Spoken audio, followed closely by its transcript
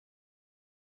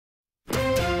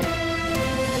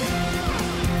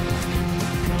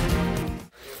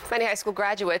Many high school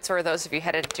graduates, or those of you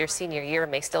headed into your senior year,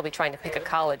 may still be trying to pick a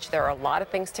college. There are a lot of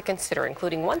things to consider,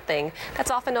 including one thing that's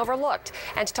often overlooked.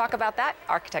 And to talk about that,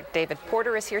 architect David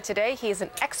Porter is here today. He is an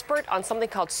expert on something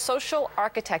called social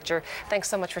architecture. Thanks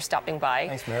so much for stopping by.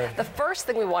 Thanks, Mary. The first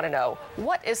thing we want to know,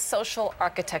 what is social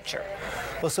architecture?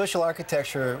 Well, social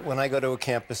architecture, when I go to a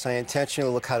campus, I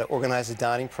intentionally look how to organize a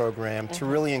dining program to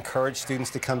really encourage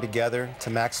students to come together, to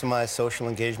maximize social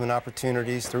engagement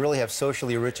opportunities, to really have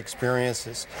socially rich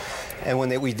experiences. And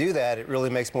when we do that, it really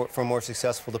makes for a more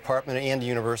successful department and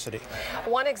university.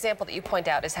 One example that you point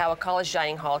out is how a college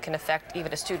dining hall can affect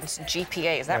even a student's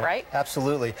GPA. Is that right?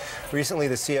 Absolutely. Recently,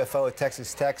 the CFO at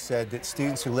Texas Tech said that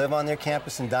students who live on their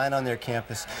campus and dine on their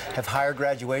campus have higher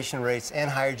graduation rates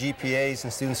and higher GPAs than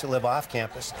students that live off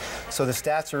campus. So the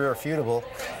stats are irrefutable,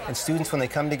 and students, when they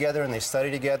come together and they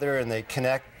study together and they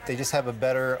connect, they just have a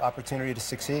better opportunity to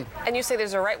succeed. And you say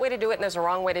there's a right way to do it and there's a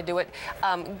wrong way to do it.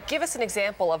 Give us an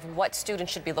example of what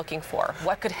students should be looking for.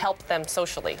 What could help them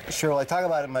socially? Sure. Well, I talk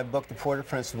about it in my book, The Porter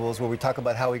Principles, where we talk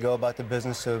about how we go about the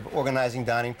business of organizing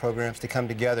dining programs to come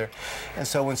together. And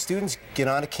so when students get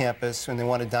onto campus and they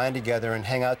want to dine together and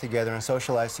hang out together and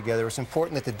socialize together, it's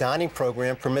important that the dining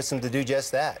program permits them to do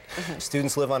just that.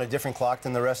 Students live on a different clock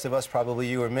than the rest of us, probably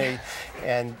you or me.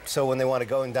 And so when they want to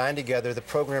go and dine together, the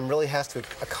program really has to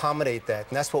accommodate that.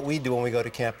 And that's what we do when we go to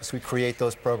campus. We create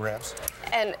those programs.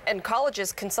 And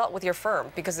colleges consult with your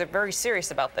firm because they're very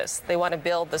serious about this. They want to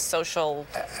build the social,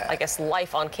 I guess,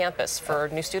 life on campus for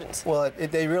new students. Well,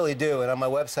 they really do. And on my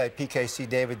website,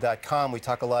 pkcdavid.com, we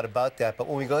talk a lot about that. But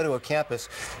when we go to a campus,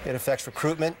 it affects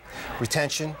recruitment,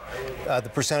 retention,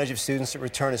 the percentage of students that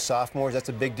return as sophomores. That's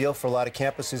a big deal for a lot of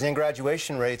campuses, and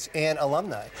graduation rates and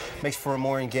alumni. Makes for a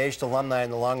more engaged alumni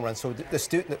in the long run. So the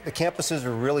campuses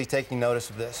are really taking notice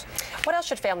of this. What else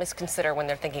should families consider when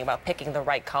they're thinking about picking the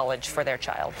right college for their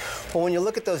child? Well, when you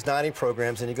look at those dining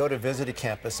programs and you go to visit a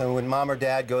campus, and when mom or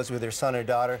dad goes with their son or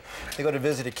daughter, they go to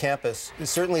visit a campus,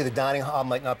 certainly the dining hall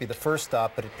might not be the first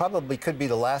stop, but it probably could be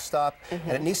the last stop,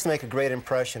 and it needs to make a great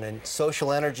impression. And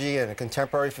social energy and a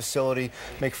contemporary facility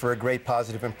make for a great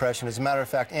positive impression. As a matter of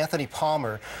fact, Anthony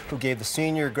Palmer, who gave the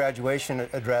senior graduation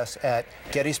address at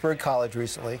Gettysburg College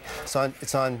recently, it's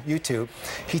on YouTube,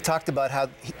 he talked about how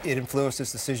it influenced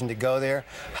his decision to go there,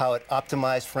 how it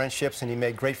optimized friendships, and he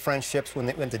made great friendships when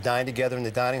they went to dine together in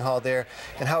the dining hall there,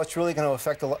 and how it's really going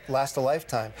to last a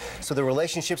lifetime. So the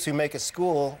relationships we make at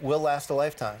school will last a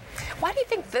lifetime. Why do you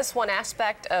think this one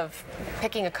aspect of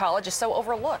picking a college is so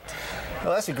overlooked?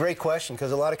 Well, that's a great question,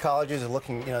 because a lot of colleges are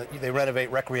looking, they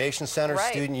renovate recreation centers,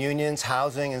 student unions,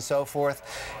 housing, and so forth.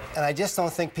 And I just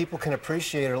don't think people can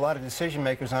appreciate, or a lot of decision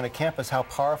makers on a campus, how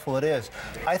powerful it is.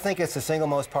 I think it's the single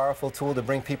most powerful tool to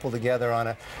bring people together on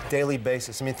a daily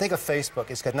basis. I mean, think of Facebook.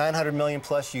 It's got 900 million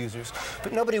plus users,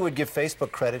 but nobody would give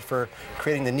Facebook credit for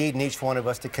creating the need in each one of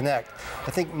us to connect.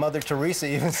 I think Mother Teresa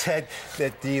even said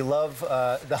that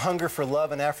the hunger for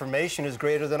love and affirmation is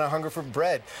greater than a hunger for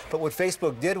bread. But what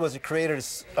Facebook did was it created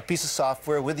a piece of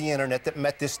software with the internet that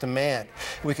met this demand.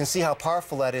 We can see how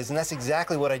powerful that is, and that's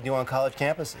exactly what I do on college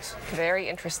campuses. Very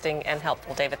interesting and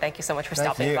helpful, David. Thank you so much for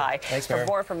stopping by. Thanks, for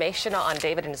more information on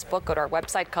David and his book, go to our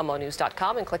website,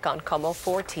 KOMOnews.com, and click on KOMO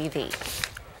for TV.